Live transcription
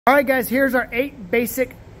All right, guys, here's our 8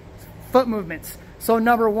 basic foot movements. So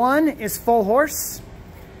number 1 is full horse,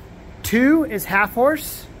 2 is half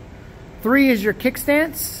horse, 3 is your kick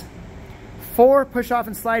stance, 4, push off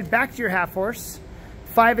and slide back to your half horse,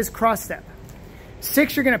 5 is cross step.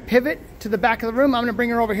 6, you're gonna pivot to the back of the room. I'm gonna bring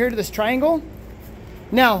her over here to this triangle.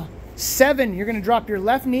 Now, 7, you're gonna drop your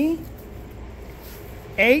left knee.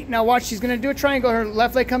 8, now watch, she's gonna do a triangle. Her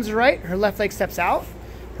left leg comes to the right, her left leg steps out,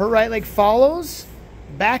 her right leg follows,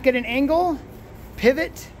 back at an angle,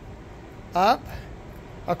 pivot, up,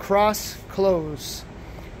 across, close.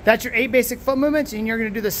 That's your 8 basic foot movements, and you're gonna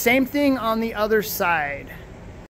do the same thing on the other side.